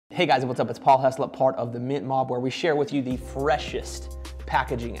Hey guys, what's up? It's Paul Heslop, part of the Mint Mob, where we share with you the freshest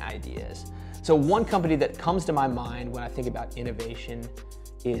packaging ideas. So one company that comes to my mind when I think about innovation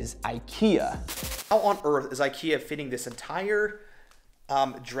is Ikea. How on earth is Ikea fitting this entire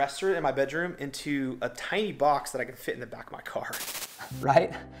dresser in my bedroom into a tiny box that I can fit in the back of my car?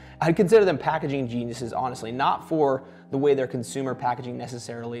 Right? I'd consider them packaging geniuses, honestly, not for the way their consumer packaging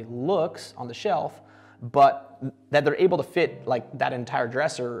necessarily looks on the shelf, but that they're able to fit like that entire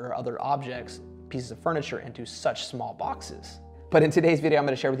dresser or other objects, pieces of furniture into such small boxes. But in today's video, I'm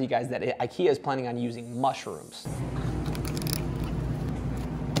going to share with you guys that Ikea is planning on using mushrooms.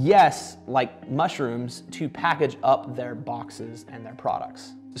 Yes, like mushrooms, to package up their boxes and their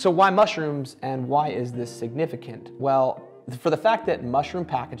products. So why mushrooms, and why is this significant? Well, for the fact that mushroom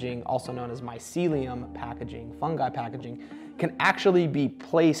packaging, also known as mycelium packaging, fungi packaging, can actually be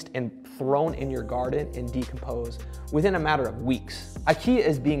placed and thrown in your garden and decompose within a matter of weeks. Ikea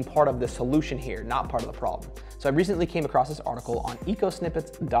is being part of the solution here, not part of the problem. So I recently came across this article on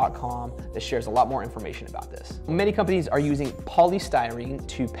ecosnippets.com that shares a lot more information about this. Many companies are using polystyrene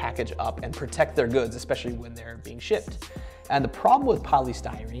to package up and protect their goods, especially when they're being shipped. And the problem with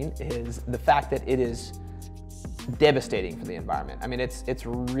polystyrene is the fact that it is devastating for the environment. I mean, it's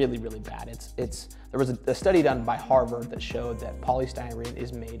really, really bad. There was a study done by Harvard that showed that polystyrene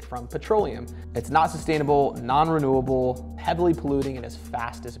is made from petroleum. It's not sustainable, non-renewable, heavily polluting, and is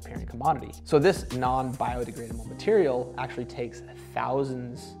fast disappearing commodity. So this non-biodegradable material actually takes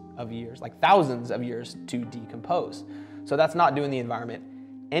thousands of years to decompose. So that's not doing the environment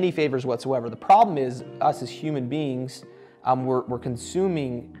any favors whatsoever. The problem is us as human beings, we're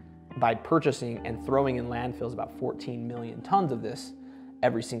consuming by purchasing and throwing in landfills about 14 million tons of this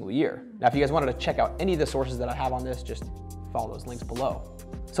every single year. Now, if you guys wanted to check out any of the sources that I have on this, just follow those links below.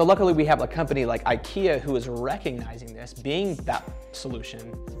 So luckily we have a company like Ikea who is recognizing this, being that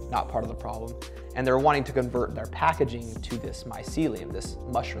solution, not part of the problem, and they're wanting to convert their packaging to this mycelium, this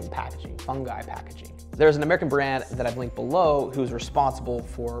mushroom packaging, fungi packaging. There's an American brand that I've linked below who's responsible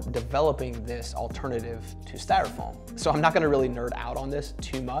for developing this alternative to styrofoam. So I'm not gonna really nerd out on this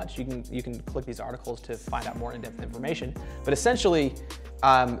too much. You can click these articles to find out more in-depth information. But essentially,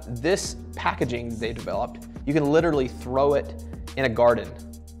 this packaging they developed, you can literally throw it in a garden,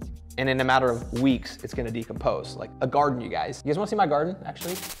 and in a matter of weeks, it's gonna decompose. Like a garden, you guys. You guys wanna see my garden,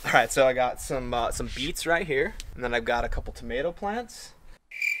 actually? All right, so I got some beets right here, and then I've got a couple tomato plants.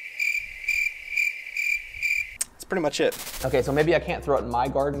 That's pretty much it. Okay, so maybe I can't throw it in my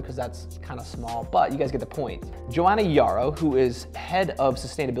garden because that's kind of small, but you guys get the point. Joanna Yarrow, who is head of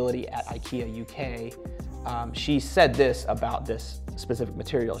sustainability at Ikea UK, she said this about this specific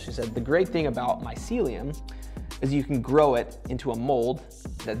material. She said, the great thing about mycelium is you can grow it into a mold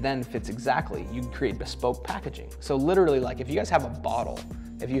that then fits exactly. You can create bespoke packaging. So literally, like if you guys have a bottle,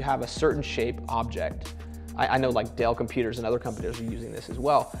 if you have a certain shape object, I know like Dell Computers and other companies are using this as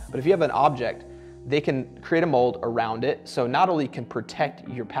well, but if you have an object, they can create a mold around it. So not only can protect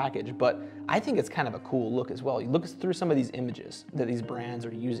your package, but I think it's kind of a cool look as well. You look through some of these images that these brands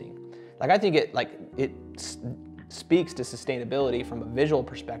are using. Like I think it speaks to sustainability from a visual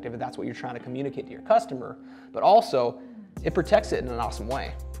perspective, if that's what you're trying to communicate to your customer, but also it protects it in an awesome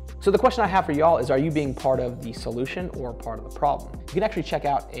way. So the question I have for y'all is, are you being part of the solution or part of the problem? You can actually check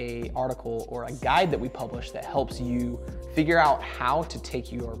out an article or a guide that we published that helps you figure out how to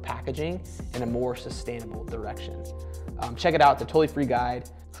take your packaging in a more sustainable direction. Check it out, it's a totally free guide.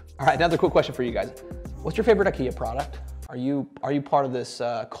 All right, another quick question for you guys. What's your favorite Ikea product? Are you part of this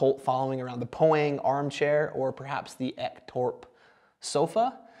cult following around the Poang armchair or perhaps the Ektorp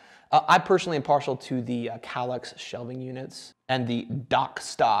sofa? I personally am partial to the Kallax shelving units and the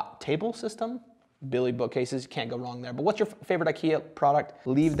Docksta table system. Billy bookcases, can't go wrong there. But what's your favorite Ikea product?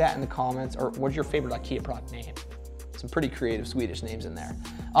 Leave that in the comments, or what's your favorite Ikea product name? Some pretty creative Swedish names in there.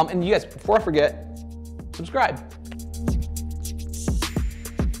 And you guys, before I forget, subscribe.